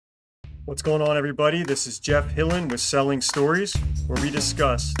What's going on, everybody? This is Jeff Hillen with Selling Stories, where we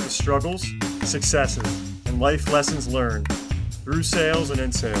discuss the struggles, successes, and life lessons learned through sales and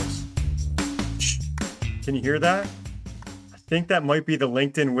in sales. Shh. Can you hear that? I think that might be the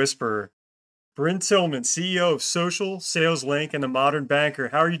LinkedIn whisperer. Brynne Tillman, CEO of Social, Sales Link, and the Modern Banker.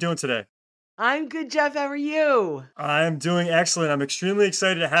 How are you doing today? I'm good, Jeff. How are you? I'm doing excellent. I'm extremely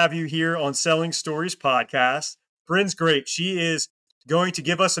excited to have you here on Selling Stories podcast. Brynne's great. She is going to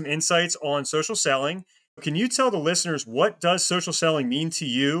give us some insights on social selling. Can you tell the listeners what does social selling mean to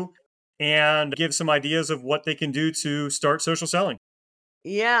you and give some ideas of what they can do to start social selling?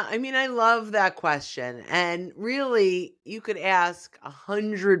 Yeah, I love that question. And really, you could ask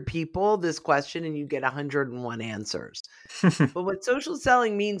 100 people this question and you get 101 answers. But what social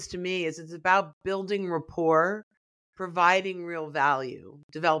selling means to me is it's about building rapport, providing real value,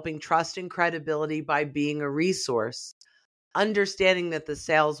 developing trust and credibility by being a resource, understanding that the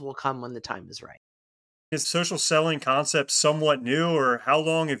sales will come when the time is right. Is social selling concept somewhat new, or how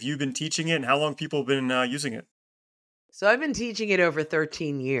long have you been teaching it and how long people have been using it? So I've been teaching it over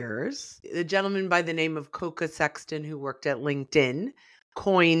 13 years. The gentleman by the name of Coca Sexton, who worked at LinkedIn,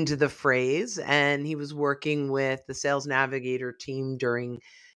 coined the phrase, and he was working with the Sales Navigator team during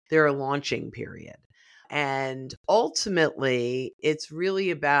their launching period. And ultimately, it's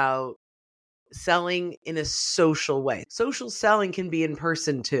really about selling in a social way. Social selling can be in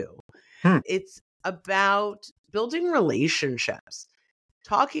person too. It's about building relationships,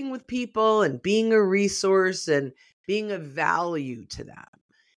 talking with people and being a resource and being of value to them.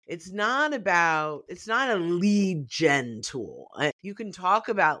 It's not a lead gen tool. You can talk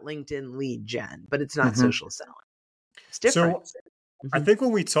about LinkedIn lead gen, but it's not social selling. It's different. So I think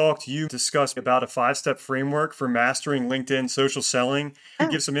when we talked, you discussed about a 5-step framework for mastering LinkedIn social selling. Can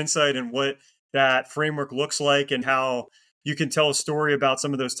you give some insight in what that framework looks like and how you can tell a story about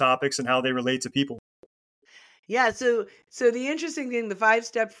some of those topics and how they relate to people? Yeah. So the interesting thing, the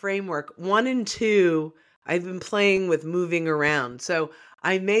 5-step framework, 1 and 2, I've been playing with moving around. So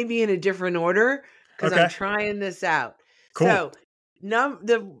I may be in a different order because I'm Okay, trying this out. cool. So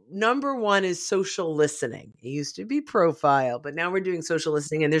the number 1 is social listening. It used to be profile, but now we're doing social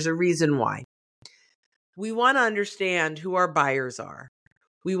listening, and there's a reason why. We want to understand who our buyers are.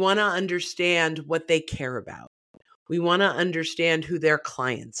 We want to understand what they care about. We want to understand who their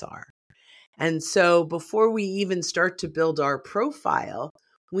clients are. And so before we even start to build our profile,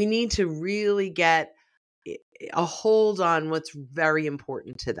 we need to really get a hold on what's very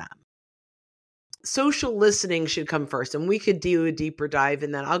important to them. Social listening should come first, and we could do a deeper dive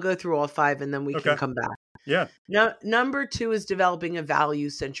in that. I'll go through all 5 and then we can come back. Yeah. Now, number 2 is developing a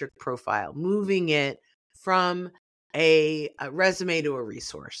value-centric profile, moving it from a resume to a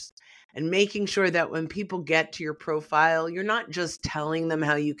resource, and making sure that when people get to your profile, you're not just telling them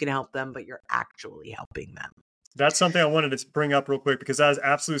how you can help them, but you're actually helping them. That's something I wanted to bring up real quick because that is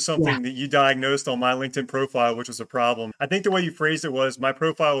absolutely something that you diagnosed on my LinkedIn profile, which was a problem. I think the way you phrased it was my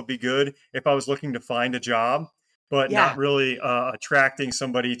profile would be good if I was looking to find a job, but not really attracting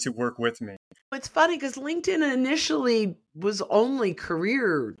somebody to work with me. It's funny because LinkedIn initially was only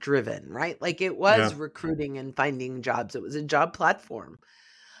career driven, right? Like it was recruiting and finding jobs. It was a job platform.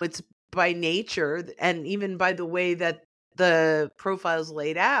 It's by nature, and even by the way that the profile's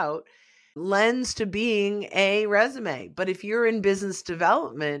laid out, lends to being a resume. But if you're in business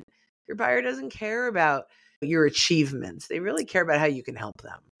development, your buyer doesn't care about your achievements. They really care about how you can help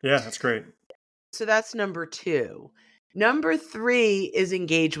them. Yeah, that's great. So that's number 2. Number 3 is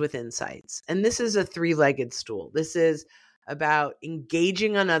engage with insights. And this is a 3-legged stool. This is about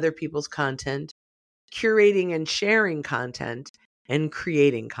engaging on other people's content, curating and sharing content, and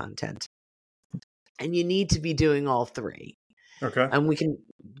creating content. And you need to be doing all 3. Okay. And we can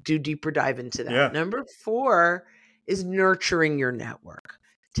do deeper dive into that. Yeah. Number 4 is nurturing your network,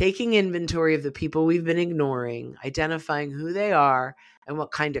 taking inventory of the people we've been ignoring, identifying who they are and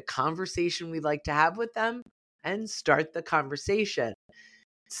what kind of conversation we'd like to have with them, and start the conversation.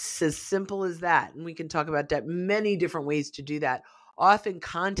 It's as simple as that. And we can talk about that many different ways to do that. Often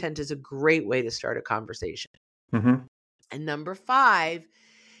content is a great way to start a conversation. And number 5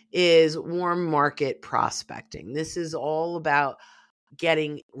 is warm market prospecting. This is all about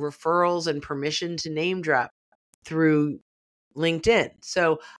getting referrals and permission to name drop through LinkedIn.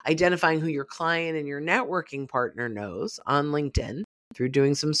 So identifying who your client and your networking partner knows on LinkedIn through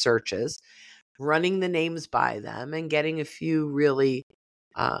doing some searches, running the names by them, and getting a few really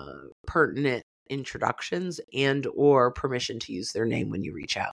pertinent introductions and or permission to use their name when you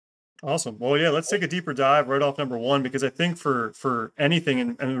reach out. Awesome. Well, yeah, let's take a deeper dive right off number 1, because I think for anything,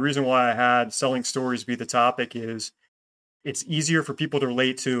 and the reason why I had selling stories be the topic is it's easier for people to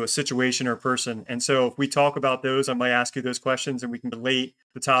relate to a situation or a person. And so if we talk about those, I might ask you those questions and we can relate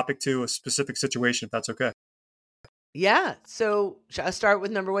the topic to a specific situation, if that's okay. Yeah. So should I start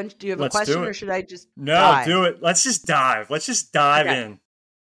with number one? Do you have a Let's do question or it. should I just No, dive? do it. Let's just dive. Let's just dive Okay. in.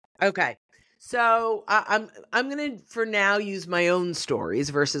 Okay. So I'm gonna for now use my own stories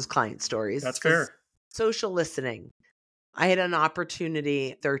versus client stories. That's 'Cause fair. social listening. I had an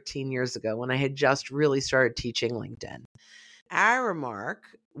opportunity 13 years ago when I had just really started teaching LinkedIn. Aramark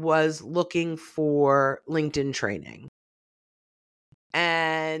was looking for LinkedIn training.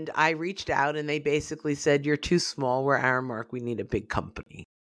 And I reached out and they basically said, "You're too small. We're Aramark. We need a big company."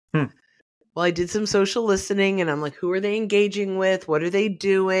 Hmm. Well, I did some social listening and I'm like, who are they engaging with? What are they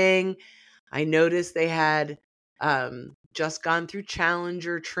doing? I noticed they had just gone through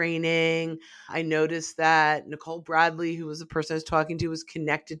Challenger training. I noticed that Nicole Bradley, who was the person I was talking to, was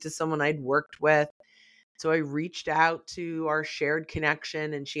connected to someone I'd worked with. So I reached out to our shared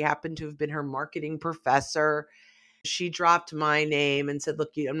connection, and she happened to have been her marketing professor. She dropped my name and said,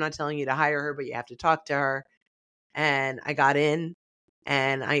 "Look, I'm not telling you to hire her, but you have to talk to her." And I got in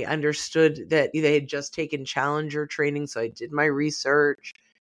and I understood that they had just taken Challenger training. So I did my research.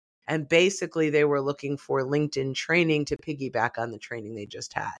 And basically, they were looking for LinkedIn training to piggyback on the training they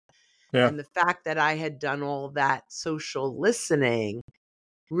just had. Yeah. And the fact that I had done all of that social listening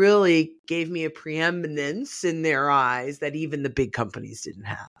really gave me a preeminence in their eyes that even the big companies didn't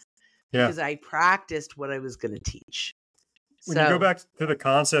have Yeah. because I practiced what I was going to teach. When you go So, back to the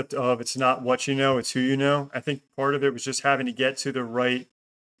concept of it's not what you know, it's who you know, I think part of it was just having to get to the right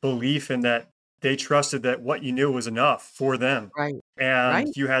belief in that they trusted that what you knew was enough for them. right, right.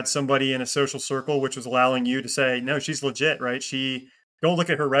 And you had somebody in a social circle which was allowing you to say, no, she's legit, right? She don't look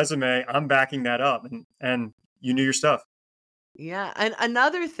at her resume. I'm backing that up. And you knew your stuff. Yeah. And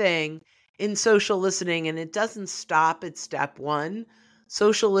another thing in social listening, and it doesn't stop at step one,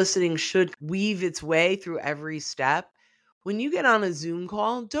 social listening should weave its way through every step. When you get on a Zoom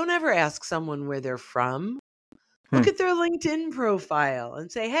call, don't ever ask someone where they're from. Hmm. Look at their LinkedIn profile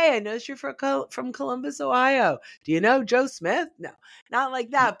and say, "Hey, I noticed you're from Columbus, Ohio. Do you know Joe Smith?" No, not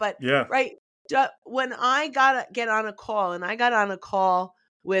like that. But Yeah. right, when I get on a call, and I got on a call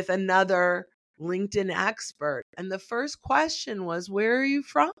with another LinkedIn expert, and the first question was, "Where are you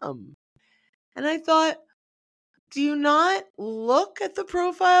from?" And I thought, do you not look at the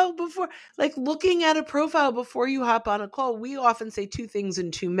profile before? Like looking at a profile before you hop on a call, we often say two things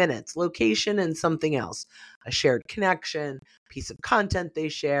in 2 minutes: location and something else, a shared connection, piece of content they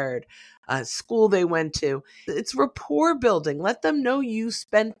shared, a school they went to. It's rapport building. Let them know you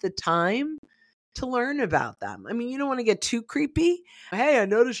spent the time to learn about them. I mean, you don't want to get too creepy. "Hey, I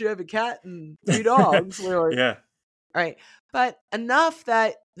noticed you have a cat and 3 dogs." We're like, Yeah. right. But enough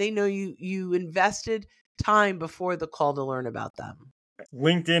that they know you invested time before the call to learn about them.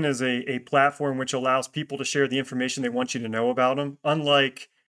 LinkedIn is a platform which allows people to share the information they want you to know about them, unlike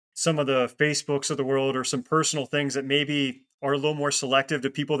some of the Facebooks of the world or some personal things that maybe are a little more selective to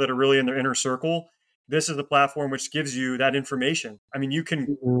people that are really in their inner circle. This is the platform which gives you that information. I mean, you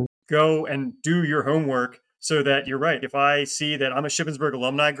can Mhm. go and do your homework so that you're right. If I see that I'm a Shippensburg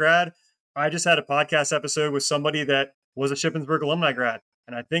alumni grad, I just had a podcast episode with somebody that was a Shippensburg alumni grad.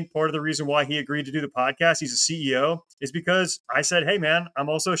 And I think part of the reason why he agreed to do the podcast, he's a CEO, is because I said, "Hey, man, I'm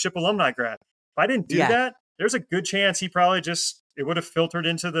also a Ship alumni grad." If I didn't do Yeah, that, there's a good chance he probably it would have filtered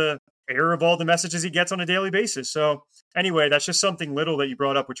into the air of all the messages he gets on a daily basis. So, anyway, that's just something little that you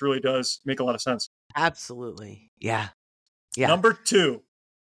brought up, which really does make a lot of sense. absolutely. Yeah. Yeah. Number two,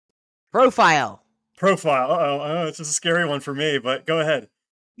 Profile. profile. Uh-oh, it's just a scary one for me, but go ahead.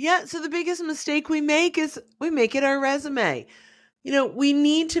 Yeah. So the biggest mistake we make is we make it our resume. We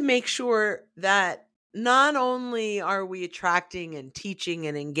need to make sure that not only are we attracting and teaching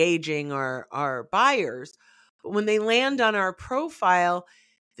and engaging our buyers, but when they land on our profile,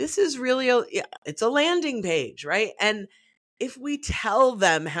 this is really it's a landing page, right? And if we tell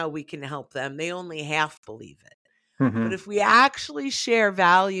them how we can help them, they only half believe it. But Mm-hmm. if we actually share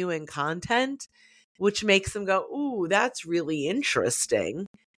value and content, which makes them go, "Ooh, that's really interesting."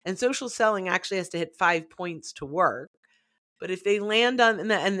 And social selling actually has to hit 5 points to work. But if they land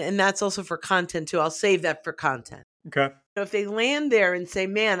on, and that's also for content too, I'll save that for content. Okay. So if they land there and say,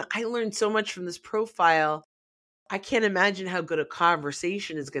 "Man, I learned so much from this profile. I can't imagine how good a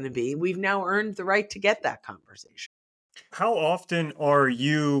conversation is going to be." We've now earned the right to get that conversation. How often are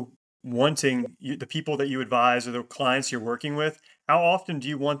you wanting the people that you advise or the clients you're working with? How often do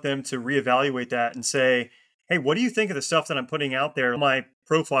you want them to reevaluate that and say, "Hey, what do you think of the stuff that I'm putting out there? My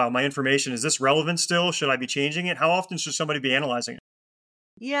profile, my information, is this relevant still? Should I be changing it?" How often should somebody be analyzing it?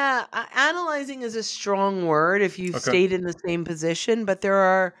 Yeah, analyzing is a strong word if you've Okay. stayed in the same position, but there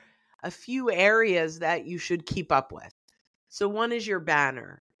are a few areas that you should keep up with. So one is your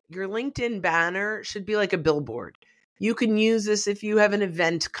banner. Your LinkedIn banner should be like a billboard. You can use this if you have an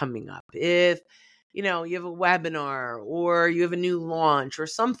event coming up. If you have a webinar or you have a new launch or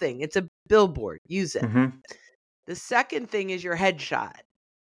something, it's a billboard. Use it. Mm-hmm. The second thing is your headshot.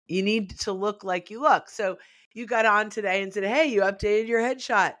 You need to look like you look. So you got on today and said, hey, you updated your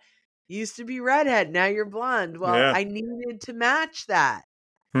headshot. You used to be redhead. Now you're blonde. Well, Yeah. I needed to match that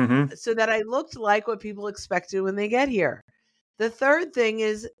Mm-hmm. so that I looked like what people expected when they get here. The third thing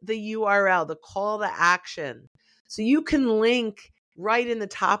is the URL, the call to action. So you can link right in the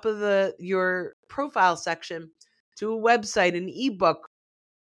top of your profile section to a website, an ebook,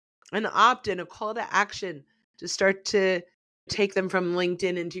 an opt-in, a call to action to start to take them from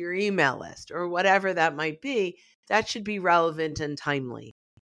LinkedIn into your email list or whatever that might be. That should be relevant and timely.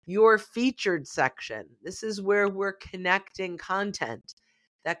 Your featured section. This is where we're connecting content.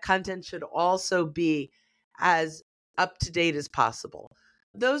 That content should also be as up to date as possible.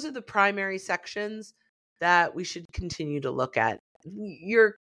 Those are the primary sections that we should continue to look at.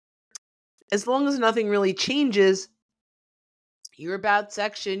 As long as nothing really changes, your about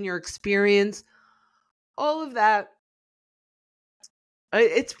section, your experience, all of that,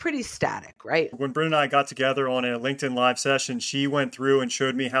 it's pretty static, right? When Brynne and I got together on a LinkedIn live session, she went through and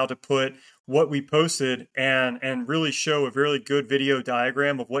showed me how to put what we posted and really show a really good video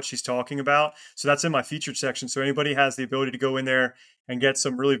diagram of what she's talking about. So that's in my featured section. So anybody has the ability to go in there and get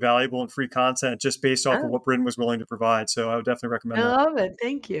some really valuable and free content just based off of Oh, what Brynne was willing to provide. So I would definitely recommend I that. love it.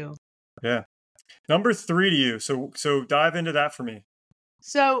 Thank you. Yeah. Number 3 to you. So dive into that for me.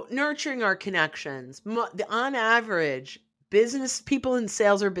 So nurturing our connections. On average, business people in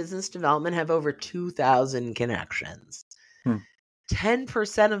sales or business development have over 2,000 connections.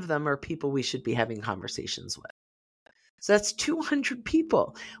 10% of them are people we should be having conversations with. So that's 200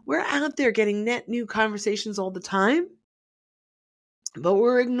 people. We're out there getting net new conversations all the time, but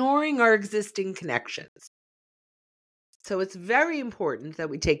we're ignoring our existing connections. So it's very important that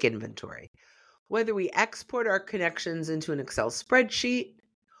we take inventory. Whether we export our connections into an Excel spreadsheet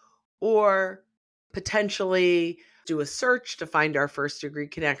or potentially do a search to find our first degree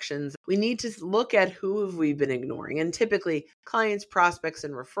connections, we need to look at who have we been ignoring. And typically clients, prospects,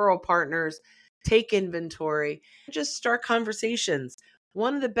 and referral partners. Take inventory, just start conversations.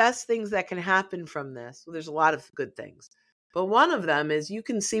 One of the best things that can happen from this, well, there's a lot of good things, but one of them is you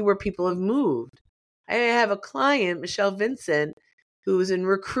can see where people have moved. I have a client, Michelle Vincent, who was in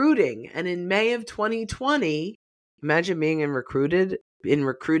recruiting, and in May of 2020, imagine being in recruiting,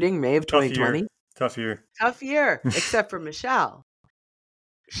 May of 2020. Tough year. Tough year, except for Michelle.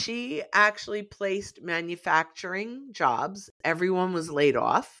 She actually placed manufacturing jobs. Everyone was laid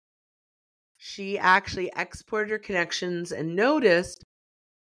off. She actually exported her connections and noticed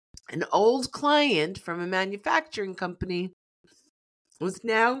an old client from a manufacturing company was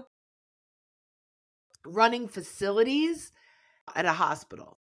now running facilities at a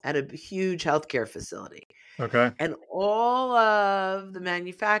hospital, at a huge healthcare facility. Okay. And all of the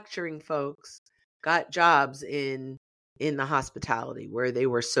manufacturing folks got jobs in the hospitality where they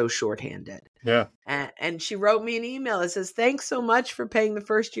were so shorthanded. Yeah. And she wrote me an email that says, thanks so much for paying the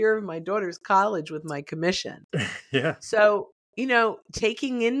first year of my daughter's college with my commission. Yeah. So,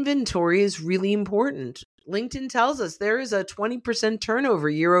 taking inventory is really important. LinkedIn tells us there is a 20% turnover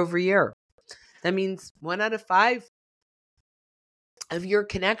year over year. That means 1 out of 5 of your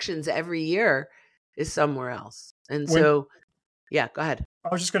connections every year is somewhere else. And so, yeah, go ahead. I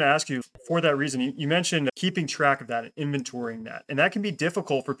was just going to ask you for that reason. You mentioned keeping track of that and inventorying that. And that can be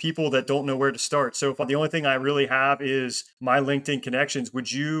difficult for people that don't know where to start. So if the only thing I really have is my LinkedIn connections,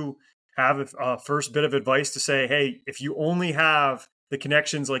 would you have a first bit of advice to say, hey, if you only have the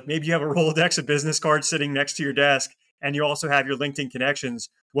connections, like maybe you have a Rolodex of business cards sitting next to your desk and you also have your LinkedIn connections,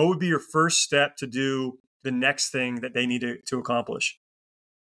 what would be your first step to do the next thing that they need to accomplish?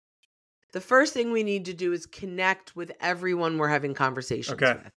 The first thing we need to do is connect with everyone we're having conversations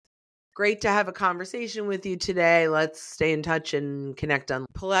with. Great to have a conversation with you today. Let's stay in touch and connect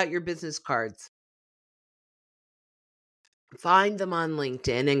pull out your business cards. Find them on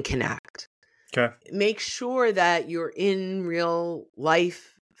LinkedIn and connect. Okay. Make sure that your in real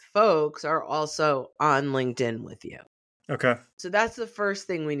life folks are also on LinkedIn with you. Okay. So that's the first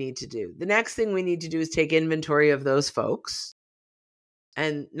thing we need to do. The next thing we need to do is take inventory of those folks,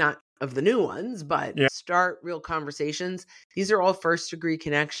 and not of the new ones, but start real conversations. These are all first degree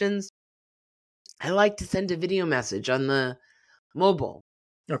connections. I like to send a video message on the mobile.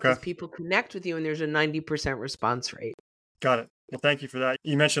 Okay. Because people connect with you and there's a 90% response rate. Got it. Well, thank you for that.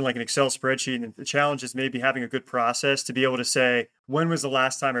 You mentioned like an Excel spreadsheet, and the challenge is maybe having a good process to be able to say, when was the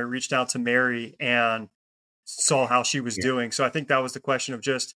last time I reached out to Mary and saw how she was Yeah. doing? So I think that was the question of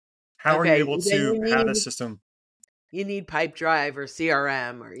just how are you Okay. able Then to have a system? you need Pipedrive or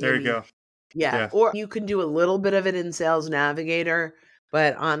CRM, or There you go. yeah, Yeah, or you can do a little bit of it in Sales Navigator,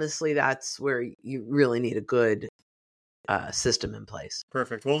 but honestly, that's where you really need a good system in place.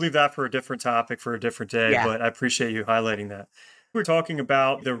 perfect. We'll leave that for a different topic for a different day, Yeah. but I appreciate you highlighting that. We're talking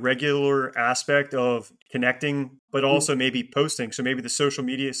about the regular aspect of connecting, but also maybe posting. So maybe the social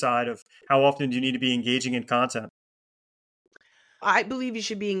media side of how often do you need to be engaging in content? I believe you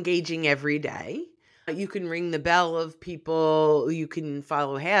should be engaging every day. You can ring the bell of people, you can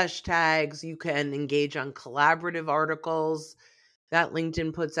follow hashtags, you can engage on collaborative articles that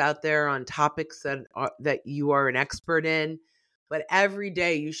LinkedIn puts out there on topics that you are an expert in. But every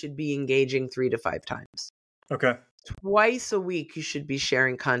day you should be engaging 3 to 5 times. Okay. Twice a week you should be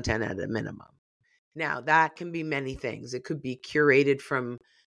sharing content at a minimum. Now, that can be many things. It could be curated from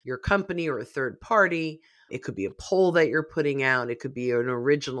your company or a third party. It could be a poll that you're putting out. It could be an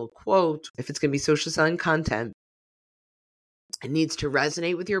original quote. If it's going to be social selling content, it needs to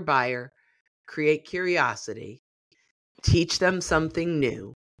resonate with your buyer, create curiosity, teach them something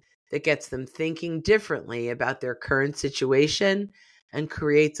new that gets them thinking differently about their current situation, and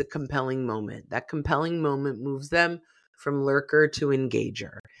creates a compelling moment. That compelling moment moves them from lurker to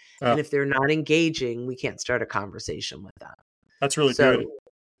engager. And if they're not engaging, we can't start a conversation with them. That's really good.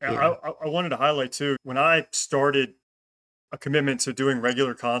 So, yeah. I wanted to highlight too, when I started a commitment to doing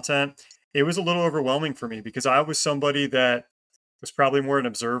regular content, it was a little overwhelming for me because I was somebody that was probably more an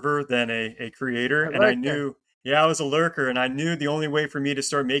observer than a creator. A And I lurker. knew, yeah, I was a lurker. And I knew the only way for me to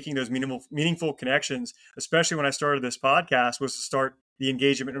start making those meaningful connections, especially when I started this podcast, was to start the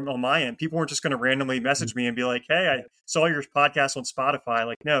engagement on my end. People weren't just going to randomly message me and be like, hey, I saw your podcast on Spotify.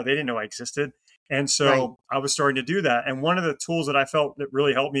 Like, no, they didn't know I existed. And Right. so I was starting to do that. And one of the tools that I felt that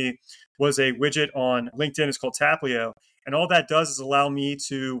really helped me was a widget on LinkedIn. It's called Taplio. And all that does is allow me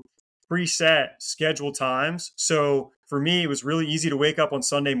to preset scheduled times. So for me, it was really easy to wake up on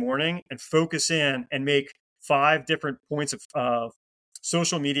Sunday morning and focus in and make 5 different points of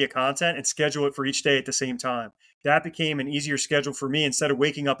social media content and schedule it for each day at the same time. That became an easier schedule for me instead of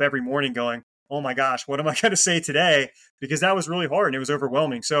waking up every morning going, oh my gosh, what am I going to say today? Because that was really hard and it was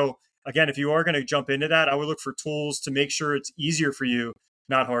overwhelming. So again, if you are going to jump into that, I would look for tools to make sure it's easier for you,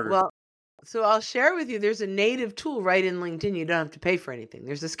 not harder. Well, so I'll share with you, there's a native tool right in LinkedIn. You don't have to pay for anything.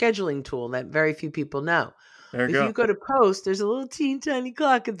 There's a scheduling tool that very few people know. There you If go. you go to post, there's a little teeny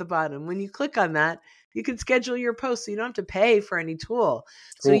clock at the bottom. When you click on that, you can schedule your post, so you don't have to pay for any tool.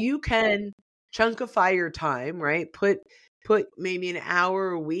 So Cool. you can chunkify your time, right? Put maybe an hour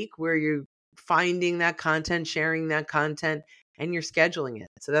a week where you're finding that content, sharing that content, and you're scheduling it.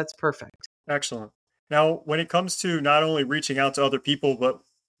 So that's perfect. Excellent. Now, when it comes to not only reaching out to other people, but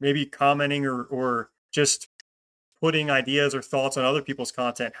maybe commenting or just putting ideas or thoughts on other people's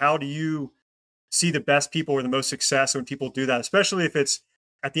content, how do you see the best people or the most success when people do that, especially if it's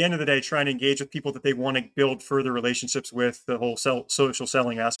at the end of the day trying to engage with people that they want to build further relationships with, the whole social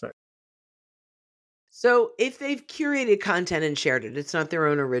selling aspect? So if they've curated content and shared it, it's not their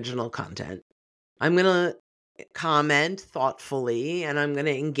own original content. I'm going to comment thoughtfully and I'm going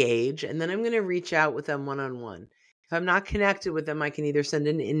to engage, and then I'm going to reach out with them one-on-one. If I'm not connected with them, I can either send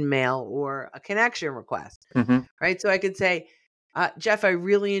an email or a connection request, right? So I could say, Jeff, I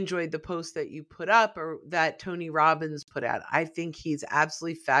really enjoyed the post that you put up or that Tony Robbins put out. I think he's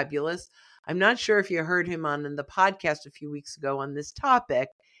absolutely fabulous. I'm not sure if you heard him on the podcast a few weeks ago on this topic.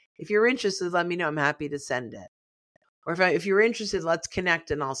 If you're interested, let me know. I'm happy to send it. Or if you're interested, let's connect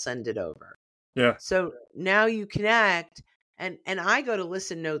and I'll send it over. Yeah. So now you connect, and I go to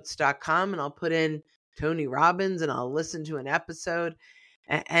listennotes.com and I'll put in Tony Robbins and I'll listen to an episode,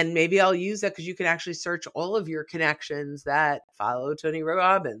 and maybe I'll use that because you can actually search all of your connections that follow Tony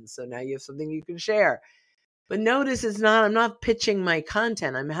Robbins. So now you have something you can share. But notice I'm not pitching my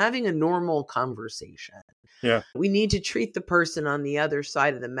content. I'm having a normal conversation. Yeah. We need to treat the person on the other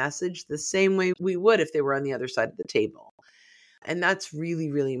side of the message the same way we would if they were on the other side of the table. And that's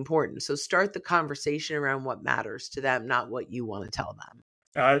really, really important. So start the conversation around what matters to them, not what you want to tell them.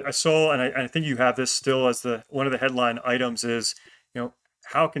 I saw, and I think you have this still as one of the headline items is,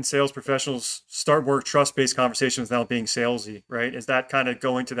 how can sales professionals start more trust-based conversations without being salesy, right? Is that kind of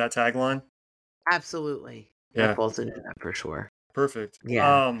going to that tagline? Absolutely. Yeah. That falls into that for sure. Perfect.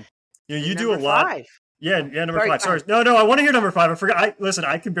 Yeah. You do a lot. 5. Yeah, number 5. Sorry. No, I want to hear number 5. I forgot. Listen,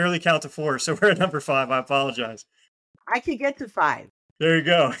 I can barely count to 4, so we're at number 5. I apologize. I could get to 5. There you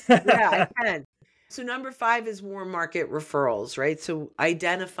go. Yeah, I can. So number 5 is warm market referrals, right? So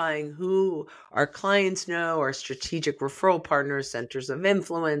identifying who our clients know, our strategic referral partners, centers of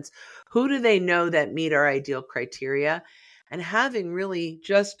influence, who do they know that meet our ideal criteria, and having really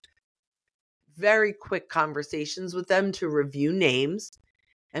just very quick conversations with them to review names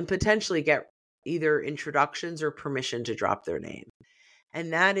and potentially get either introductions or permission to drop their name.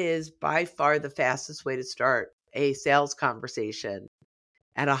 And that is by far the fastest way to start a sales conversation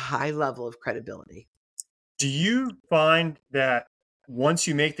at a high level of credibility. Do you find that once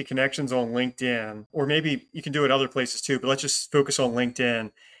you make the connections on LinkedIn, or maybe you can do it other places too, but let's just focus on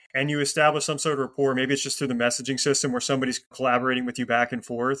LinkedIn, and you establish some sort of rapport, maybe it's just through the messaging system where somebody's collaborating with you back and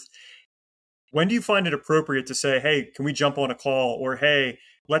forth. When do you find it appropriate to say, hey, can we jump on a call? Or, hey,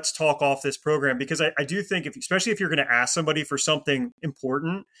 let's talk off this program? Because I do think, especially if you're going to ask somebody for something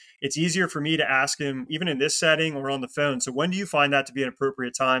important, it's easier for me to ask him, even in this setting or on the phone. So when do you find that to be an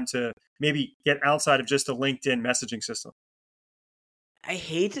appropriate time to maybe get outside of just a LinkedIn messaging system? I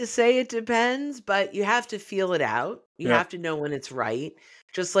hate to say it depends, but you have to feel it out. You Yeah. have to know when it's right,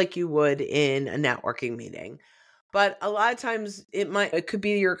 just like you would in a networking meeting. But a lot of times it could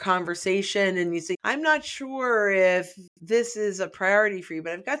be your conversation and you say, I'm not sure if this is a priority for you,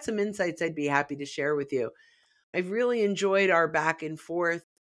 but I've got some insights I'd be happy to share with you. I've really enjoyed our back and forth.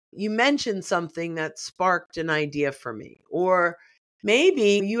 You mentioned something that sparked an idea for me, or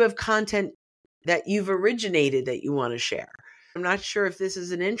maybe you have content that you've originated that you want to share. I'm not sure if this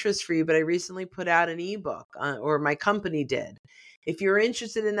is an interest for you, but I recently put out an ebook, or my company did. If you're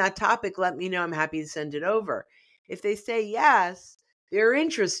interested in that topic, let me know. I'm happy to send it over. If they say yes, they're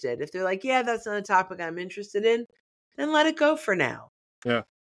interested. If they're like, yeah, that's not a topic I'm interested in, then let it go for now. Yeah.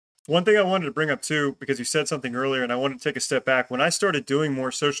 One thing I wanted to bring up too, because you said something earlier, and I wanted to take a step back. When I started doing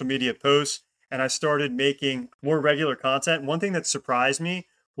more social media posts and I started making more regular content, one thing that surprised me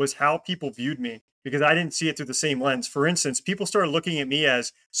was how people viewed me because I didn't see it through the same lens. For instance, people started looking at me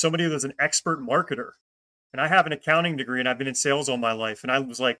as somebody who was an expert marketer. And I have an accounting degree and I've been in sales all my life. And I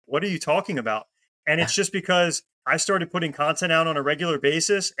was like, what are you talking about? And it's just because I started putting content out on a regular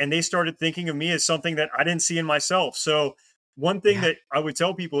basis and they started thinking of me as something that I didn't see in myself. So, one thing Yeah. that I would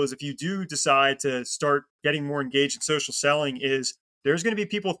tell people is if you do decide to start getting more engaged in social selling, is there's going to be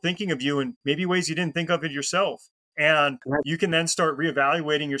people thinking of you in maybe ways you didn't think of it yourself. And you can then start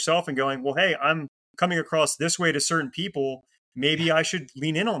reevaluating yourself and going, well, hey, I'm coming across this way to certain people. Maybe I should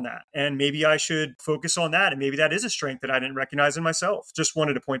lean in on that and maybe I should focus on that. And maybe that is a strength that I didn't recognize in myself. Just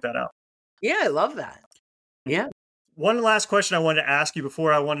wanted to point that out. Yeah, I love that. Yeah. One last question I wanted to ask you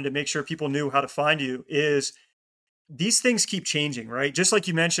before I wanted to make sure people knew how to find you is these things keep changing, right? Just like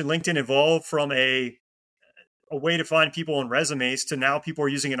you mentioned, LinkedIn evolved from a way to find people on resumes to now people are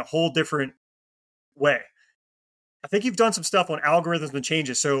using it in a whole different way. I think you've done some stuff on algorithms and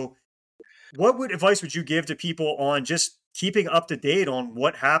changes. So advice would you give to people on just keeping up to date on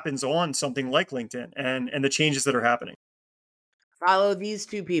what happens on something like LinkedIn and the changes that are happening? Follow these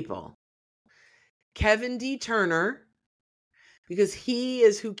 2 people. Kevin D. Turner, because he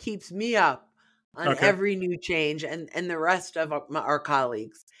is who keeps me up on Okay. every new change, and the rest of our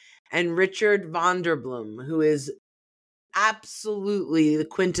colleagues. And Richard Vonderbloom, who is absolutely the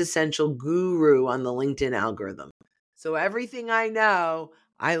quintessential guru on the LinkedIn algorithm. So everything I know,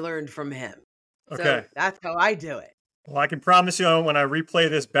 I learned from him. Okay. So that's how I do it. Well, I can promise you when I replay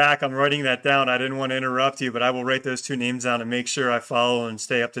this back, I'm writing that down. I didn't want to interrupt you, but I will write those 2 names down and make sure I follow and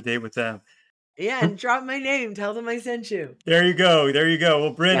stay up to date with them. Yeah, and drop my name. Tell them I sent you. There you go. There you go.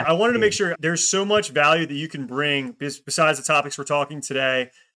 Well, Brynne, Yeah. I wanted to make sure there's so much value that you can bring besides the topics we're talking today.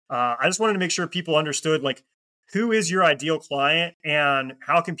 I just wanted to make sure people understood, like, who is your ideal client and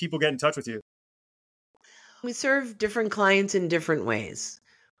how can people get in touch with you? We serve different clients in different ways.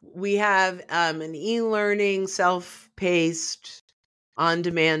 We have an e-learning, self-paced,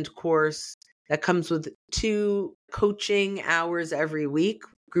 on-demand course that comes with 2 coaching hours every week,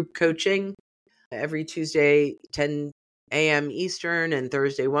 group coaching every Tuesday, 10 a.m. Eastern, and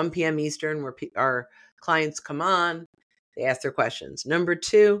Thursday, 1 p.m. Eastern, where our clients come on, they ask their questions. Number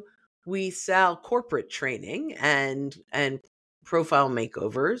 2, we sell corporate training and profile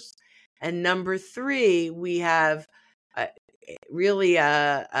makeovers. And number 3, we have really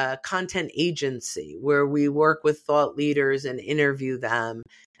a content agency where we work with thought leaders and interview them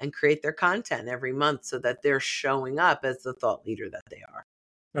and create their content every month so that they're showing up as the thought leader that they are.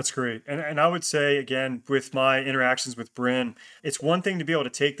 That's great. And I would say, again, with my interactions with Brynne, it's one thing to be able to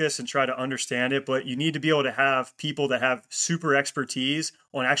take this and try to understand it, but you need to be able to have people that have super expertise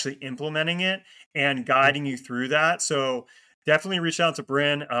on actually implementing it and guiding you through that. So definitely reach out to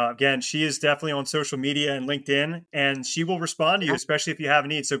Brynne. Again, she is definitely on social media and LinkedIn, and she will respond to you, Yeah. especially if you have a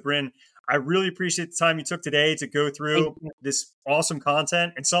need. So, Brynne, I really appreciate the time you took today to go Thank through you. this awesome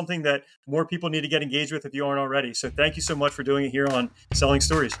content and something that more people need to get engaged with if you aren't already. So, thank you so much for doing it here on Selling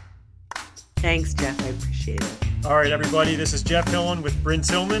Stories. Thanks, Jeff. I appreciate it. All right, everybody, this is Jeff Tillman with Brynne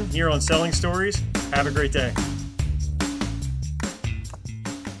Tillman here on Selling Stories. Have a great day.